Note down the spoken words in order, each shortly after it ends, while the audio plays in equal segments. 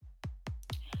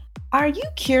Are you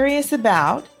curious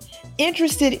about,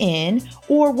 interested in,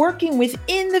 or working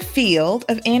within the field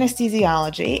of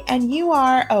anesthesiology, and you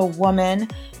are a woman,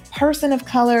 person of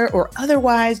color, or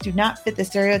otherwise do not fit the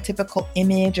stereotypical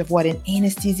image of what an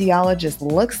anesthesiologist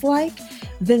looks like?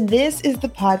 Then this is the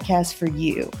podcast for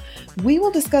you. We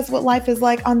will discuss what life is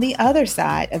like on the other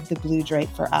side of the blue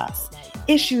drape for us.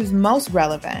 Issues most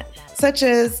relevant, such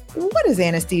as what is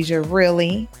anesthesia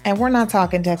really? And we're not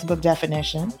talking textbook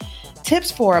definition.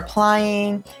 Tips for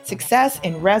applying, success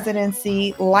in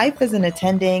residency, life as an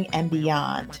attending, and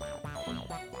beyond.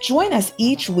 Join us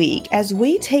each week as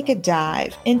we take a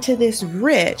dive into this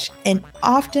rich and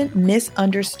often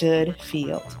misunderstood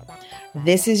field.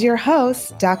 This is your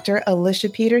host, Dr. Alicia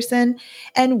Peterson,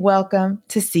 and welcome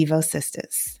to Sivo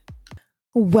Sisters.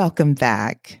 Welcome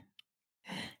back.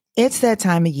 It's that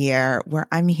time of year where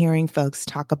I'm hearing folks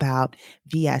talk about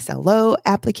VSLO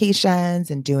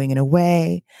applications and doing it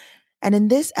away. And in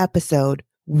this episode,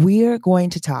 we're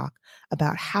going to talk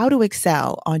about how to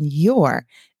excel on your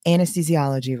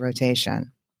anesthesiology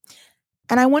rotation.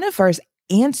 And I want to first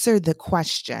answer the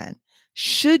question,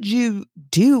 should you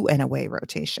do an away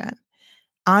rotation?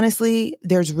 Honestly,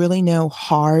 there's really no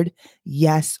hard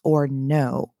yes or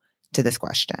no to this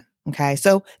question. Okay,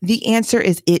 so the answer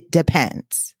is it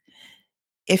depends.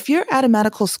 If you're at a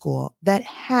medical school that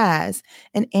has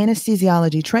an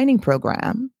anesthesiology training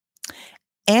program,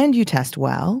 and you test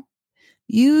well,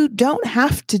 you don't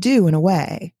have to do an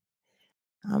away.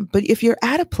 But if you're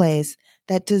at a place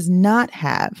that does not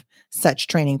have such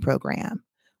training program,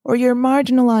 or you're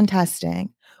marginal on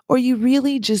testing, or you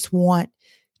really just want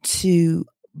to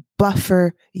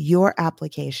buffer your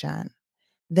application,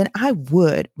 then I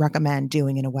would recommend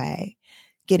doing an away.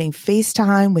 Getting face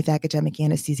time with academic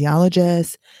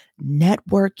anesthesiologists,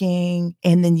 networking,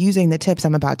 and then using the tips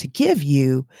I'm about to give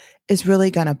you is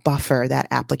really going to buffer that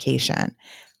application.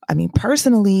 I mean,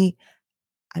 personally,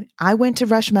 I went to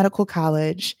Rush Medical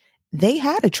College. They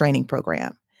had a training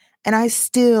program, and I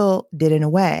still did an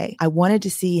away. I wanted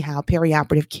to see how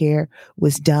perioperative care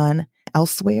was done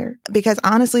elsewhere, because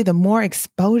honestly, the more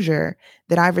exposure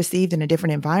that I've received in a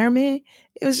different environment,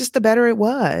 it was just the better it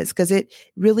was, because it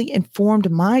really informed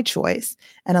my choice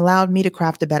and allowed me to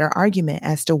craft a better argument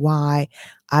as to why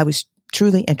I was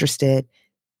truly interested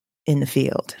in the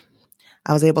field.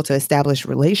 I was able to establish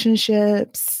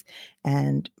relationships,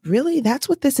 and really that's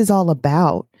what this is all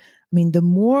about. I mean, the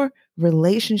more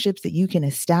relationships that you can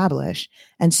establish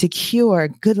and secure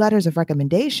good letters of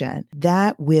recommendation,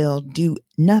 that will do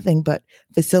nothing but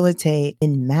facilitate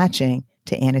in matching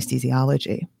to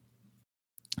anesthesiology.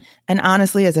 And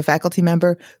honestly, as a faculty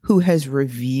member who has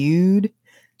reviewed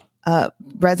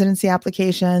residency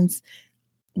applications,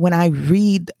 when I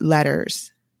read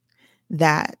letters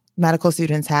that medical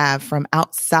students have from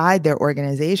outside their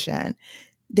organization,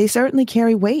 they certainly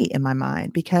carry weight in my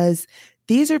mind, because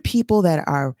these are people that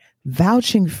are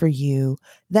vouching for you,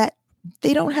 that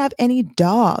they don't have any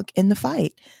dog in the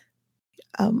fight.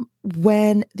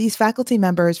 When these faculty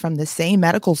members from the same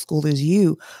medical school as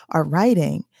you are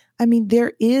writing, I mean,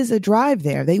 there is a drive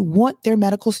there. They want their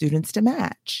medical students to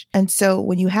match. And so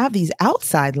when you have these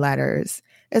outside letters,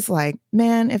 it's like,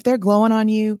 man, if they're glowing on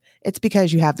you, it's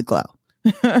because you have the glow.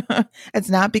 It's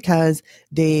not because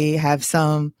they have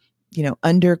some,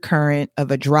 undercurrent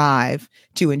of a drive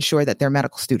to ensure that their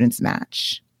medical students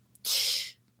match.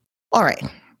 All right.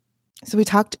 So we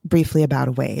talked briefly about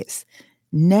aways.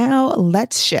 Now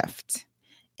let's shift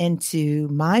into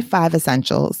my 5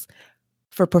 essentials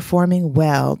for performing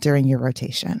well during your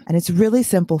rotation. And it's really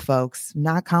simple, folks,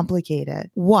 not complicated.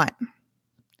 1,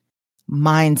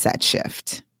 mindset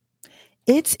shift.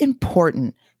 It's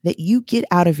important that you get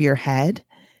out of your head,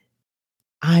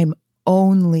 I'm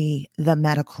only the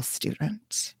medical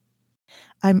student.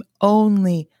 I'm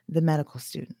only the medical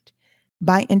student.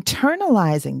 By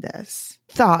internalizing this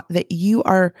thought that you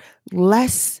are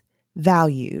less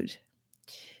valued,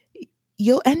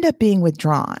 you'll end up being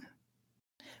withdrawn,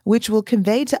 which will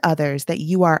convey to others that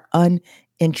you are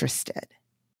uninterested.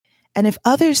 And if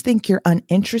others think you're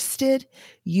uninterested,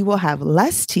 you will have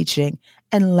less teaching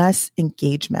and less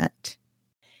engagement,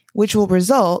 which will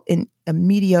result in a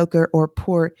mediocre or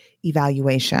poor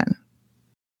evaluation.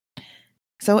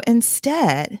 So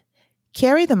instead,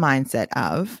 carry the mindset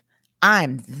of,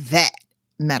 I'm that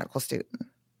medical student.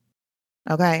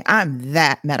 Okay, I'm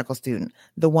that medical student,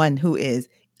 the one who is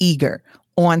eager,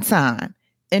 on time,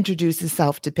 introduces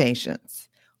self to patients,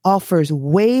 offers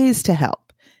ways to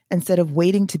help instead of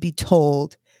waiting to be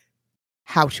told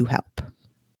how to help.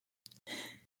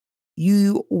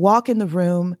 You walk in the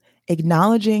room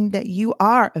acknowledging that you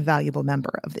are a valuable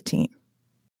member of the team.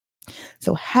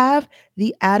 So have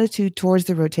the attitude towards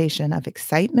the rotation of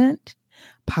excitement,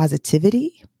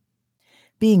 positivity,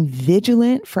 being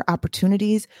vigilant for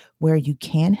opportunities where you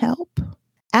can help.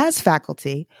 As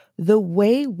faculty, the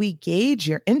way we gauge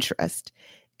your interest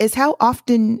is how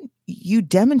often you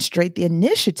demonstrate the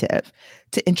initiative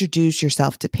to introduce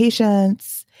yourself to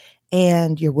patients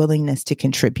and your willingness to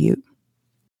contribute.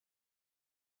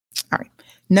 All right.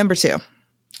 Number 2,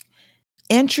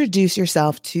 introduce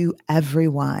yourself to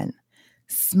everyone.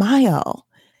 Smile,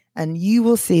 and you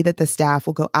will see that the staff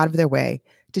will go out of their way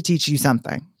to teach you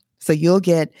something. So you'll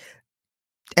get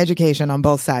education on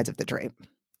both sides of the drape.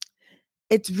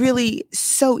 It's really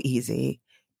so easy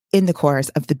in the course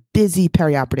of the busy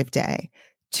perioperative day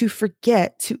to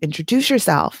forget to introduce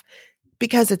yourself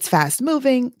because it's fast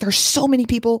moving. There's so many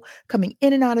people coming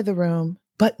in and out of the room,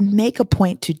 but make a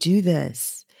point to do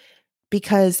this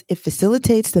because it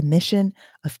facilitates the mission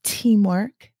of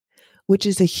teamwork, which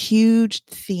is a huge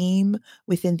theme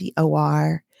within the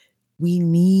OR. We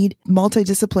need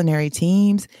multidisciplinary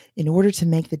teams in order to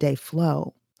make the day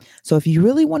flow. So if you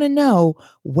really want to know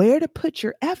where to put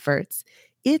your efforts,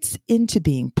 it's into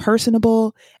being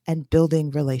personable and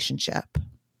building relationship.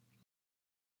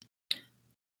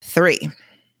 3,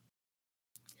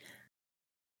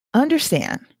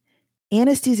 understand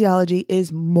anesthesiology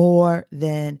is more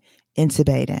than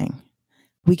intubating.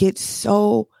 We get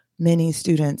so many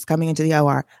students coming into the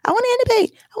OR. I want to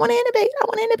intubate. I want to intubate. I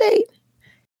want to intubate.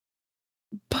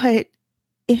 But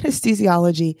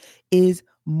anesthesiology is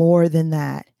more than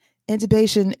that.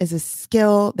 Intubation is a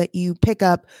skill that you pick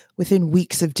up within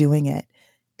weeks of doing it.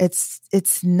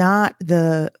 It's not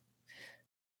the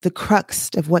crux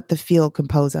of what the field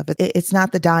composed of. It's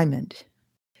not the diamond.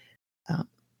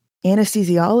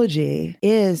 Anesthesiology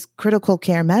is critical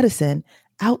care medicine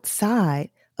outside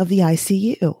of the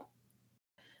ICU.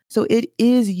 So it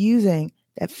is using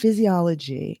that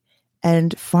physiology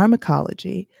and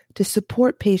pharmacology to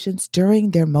support patients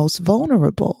during their most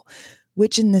vulnerable,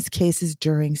 which in this case is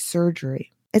during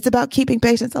surgery. It's about keeping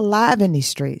patients alive in these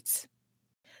streets.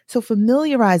 So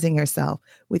familiarizing yourself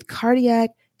with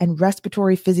cardiac and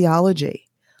respiratory physiology,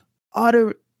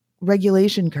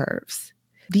 auto-regulation curves.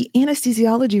 The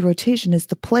anesthesiology rotation is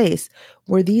the place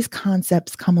where these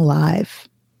concepts come alive.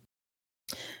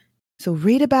 So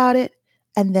read about it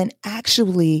and then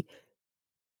actually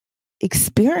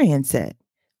experience it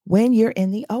when you're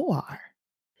in the OR.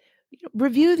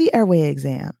 Review the airway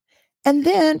exam and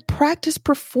then practice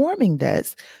performing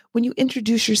this when you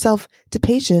introduce yourself to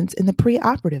patients in the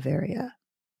preoperative area.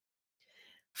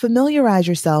 Familiarize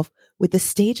yourself with the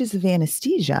stages of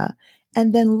anesthesia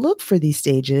and then look for these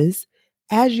stages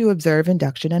as you observe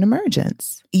induction and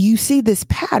emergence. You see this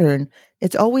pattern.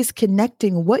 It's always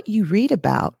connecting what you read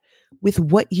about with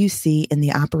what you see in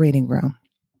the operating room.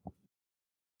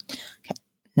 Okay.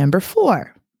 Number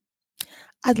 4,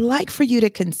 I'd like for you to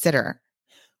consider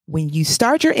when you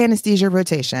start your anesthesia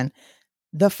rotation,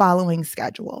 the following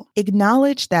schedule.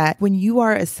 Acknowledge that when you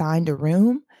are assigned a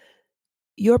room,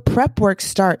 your prep work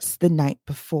starts the night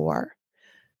before.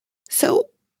 So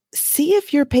see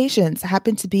if your patients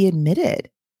happen to be admitted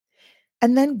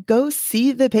and then go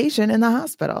see the patient in the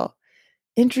hospital.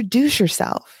 Introduce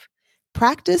yourself.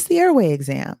 Practice the airway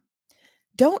exam.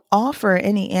 Don't offer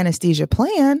any anesthesia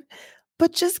plan,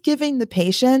 but just giving the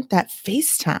patient that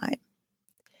face time.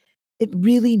 It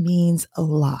really means a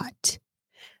lot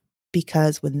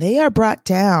because when they are brought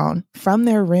down from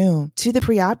their room to the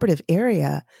preoperative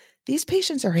area, these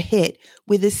patients are hit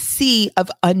with a sea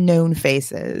of unknown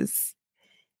faces.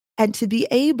 And to be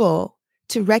able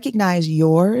to recognize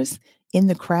yours in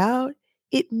the crowd,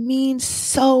 it means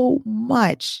so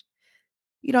much.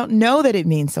 You don't know that it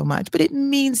means so much, but it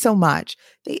means so much.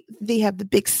 They have the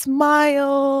big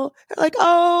smile. They're like,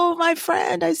 oh, my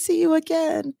friend, I see you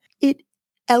again. It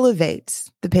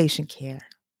elevates the patient care.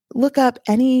 Look up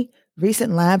any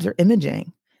recent labs or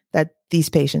imaging that these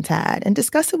patients had and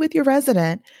discuss it with your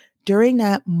resident during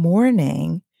that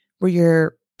morning where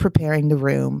you're preparing the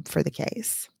room for the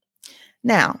case.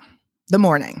 Now, the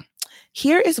morning.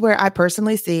 Here is where I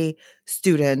personally see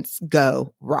students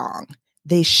go wrong.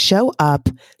 They show up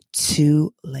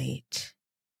too late.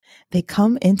 They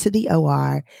come into the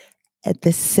OR at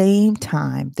the same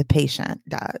time the patient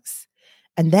does.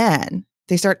 And then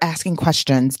they start asking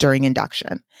questions during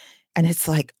induction. And it's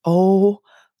like, oh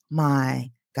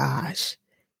my gosh,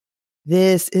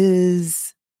 this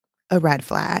is a red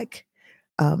flag.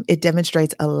 It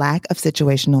demonstrates a lack of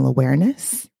situational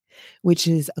awareness, which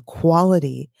is a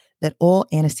quality that all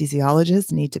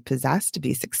anesthesiologists need to possess to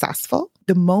be successful.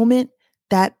 The moment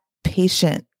that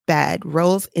patient bed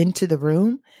rolls into the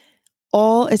room,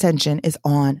 all attention is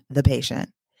on the patient.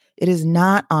 It is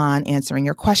not on answering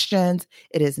your questions.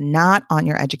 It is not on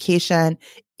your education.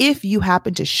 If you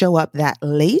happen to show up that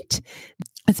late,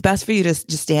 it's best for you to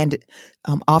just stand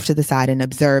off to the side and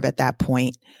observe at that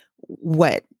point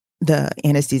what the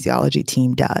anesthesiology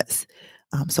team does.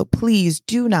 So please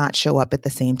do not show up at the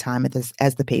same time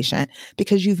as the patient,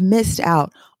 because you've missed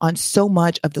out on so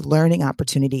much of the learning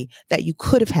opportunity that you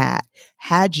could have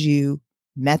had you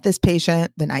met this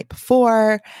patient the night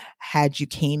before, had you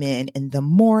came in the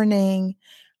morning.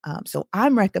 So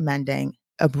I'm recommending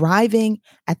arriving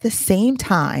at the same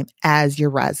time as your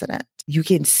resident. You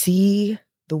can see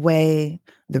the way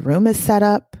the room is set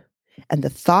up and the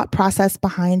thought process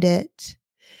behind it.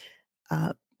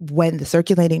 When the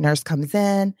circulating nurse comes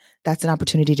in, that's an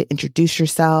opportunity to introduce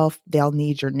yourself. They'll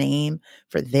need your name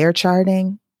for their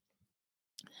charting.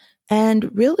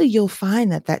 And really, you'll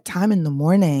find that time in the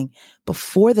morning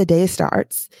before the day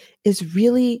starts is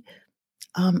really,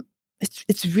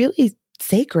 it's really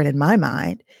sacred in my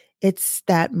mind. It's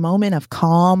that moment of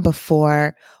calm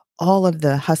before all of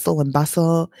the hustle and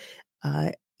bustle.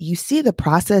 You see the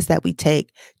process that we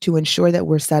take to ensure that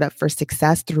we're set up for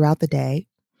success throughout the day.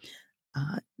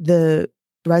 The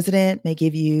resident may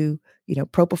give you,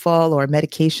 propofol or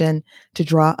medication to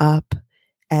draw up.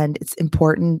 And it's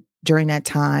important during that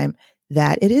time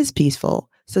that it is peaceful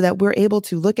so that we're able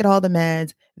to look at all the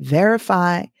meds,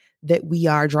 verify that we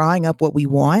are drawing up what we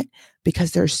want,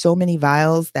 because there's so many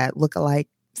vials that look alike,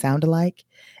 sound alike.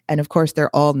 And of course,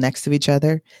 they're all next to each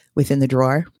other within the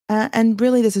drawer. And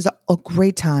really, this is a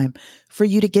great time for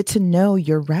you to get to know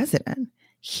your resident.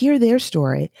 Hear their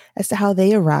story as to how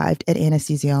they arrived at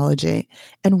anesthesiology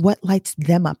and what lights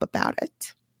them up about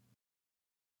it.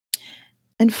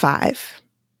 And 5,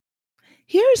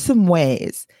 here are some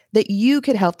ways that you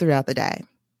could help throughout the day.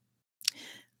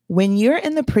 When you're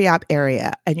in the pre-op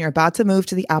area and you're about to move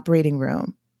to the operating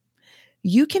room,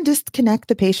 you can disconnect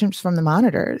the patients from the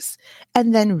monitors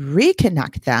and then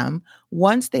reconnect them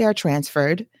once they are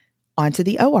transferred onto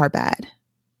the OR bed.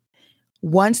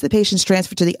 Once the patient's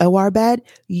transferred to the OR bed,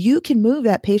 you can move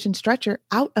that patient stretcher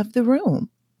out of the room.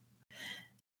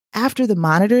 After the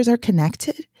monitors are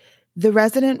connected, the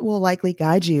resident will likely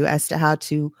guide you as to how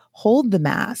to hold the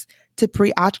mask to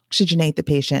pre-oxygenate the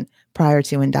patient prior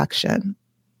to induction.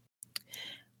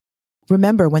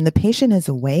 Remember, when the patient is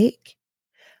awake,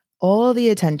 all the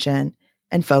attention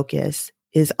and focus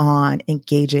is on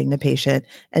engaging the patient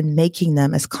and making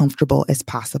them as comfortable as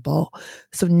possible.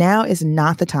 So now is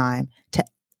not the time to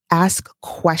ask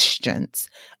questions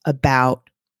about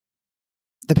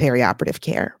the perioperative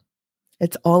care.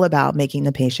 It's all about making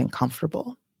the patient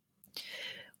comfortable.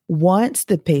 Once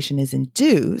the patient is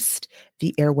induced,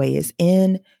 the airway is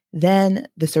in, then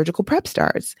the surgical prep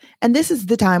starts. And this is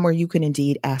the time where you can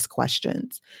indeed ask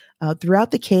questions.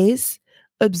 Throughout the case,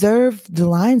 observe the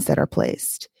lines that are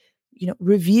placed.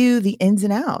 Review the ins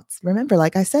and outs. Remember,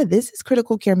 like I said, this is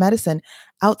critical care medicine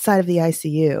outside of the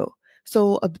ICU.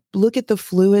 So look at the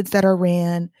fluids that are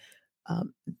ran,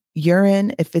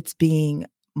 urine, if it's being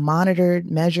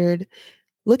monitored, measured.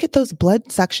 Look at those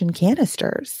blood suction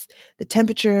canisters, the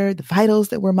temperature, the vitals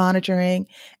that we're monitoring,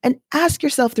 and ask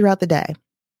yourself throughout the day,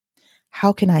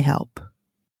 how can I help?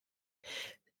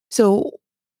 So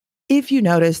if you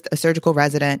noticed a surgical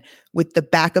resident with the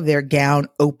back of their gown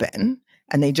open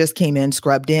and they just came in,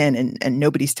 scrubbed in, and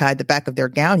nobody's tied the back of their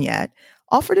gown yet,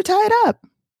 offer to tie it up.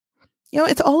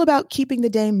 It's all about keeping the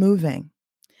day moving.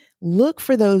 Look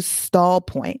for those stall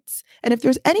points. And if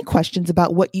there's any questions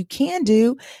about what you can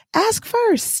do, ask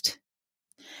first.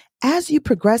 As you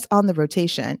progress on the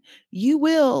rotation,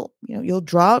 you'll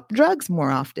draw up drugs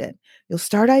more often. You'll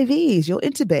start IVs, you'll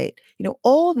intubate.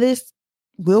 All this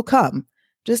will come.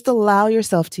 Just allow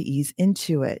yourself to ease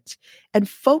into it and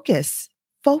focus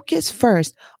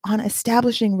first on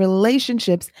establishing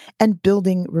relationships and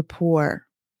building rapport.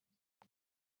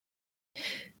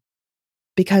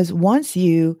 Because once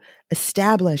you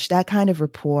establish that kind of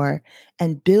rapport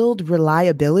and build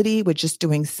reliability with just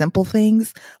doing simple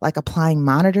things like applying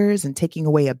monitors and taking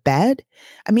away a bed,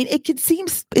 it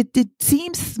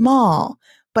seems small,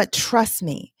 but trust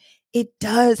me, it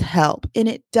does help and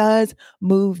it does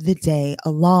move the day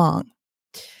along.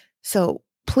 So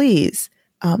please,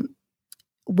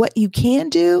 what you can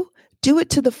do it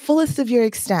to the fullest of your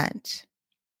extent,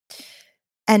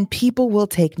 and people will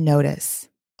take notice.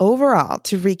 Overall,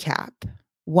 to recap,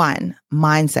 1,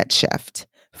 mindset shift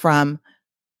from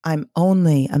I'm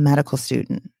only a medical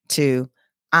student to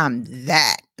I'm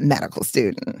that medical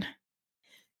student.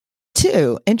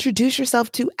 2, introduce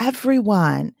yourself to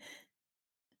everyone.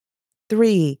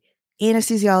 3,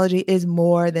 anesthesiology is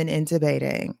more than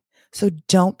intubating. So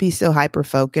don't be so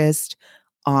hyper-focused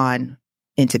on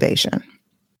intubation.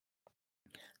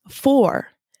 4,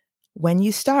 when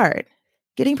you start,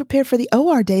 getting prepared for the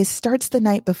OR days starts the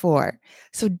night before.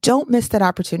 So don't miss that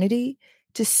opportunity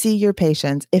to see your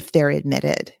patients if they're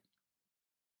admitted.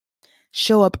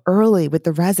 Show up early with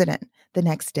the resident the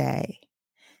next day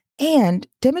and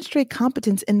demonstrate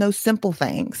competence in those simple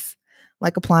things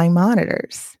like applying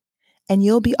monitors. And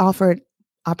you'll be offered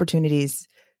opportunities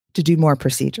to do more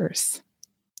procedures.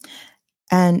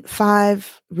 And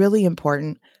 5, really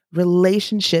important,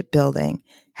 relationship building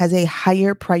has a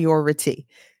higher priority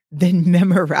than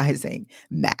memorizing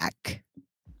MAC.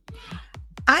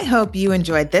 I hope you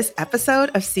enjoyed this episode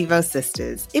of SIVO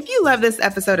Sisters. If you love this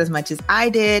episode as much as I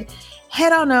did,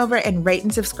 head on over and rate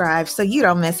and subscribe so you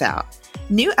don't miss out.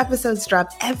 New episodes drop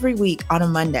every week on a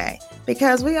Monday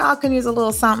because we all can use a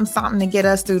little something to get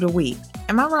us through the week.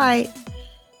 Am I right?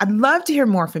 I'd love to hear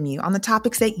more from you on the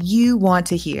topics that you want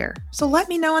to hear. So let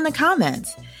me know in the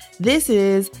comments. This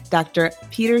is Dr.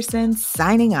 Peterson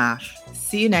signing off.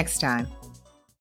 See you next time.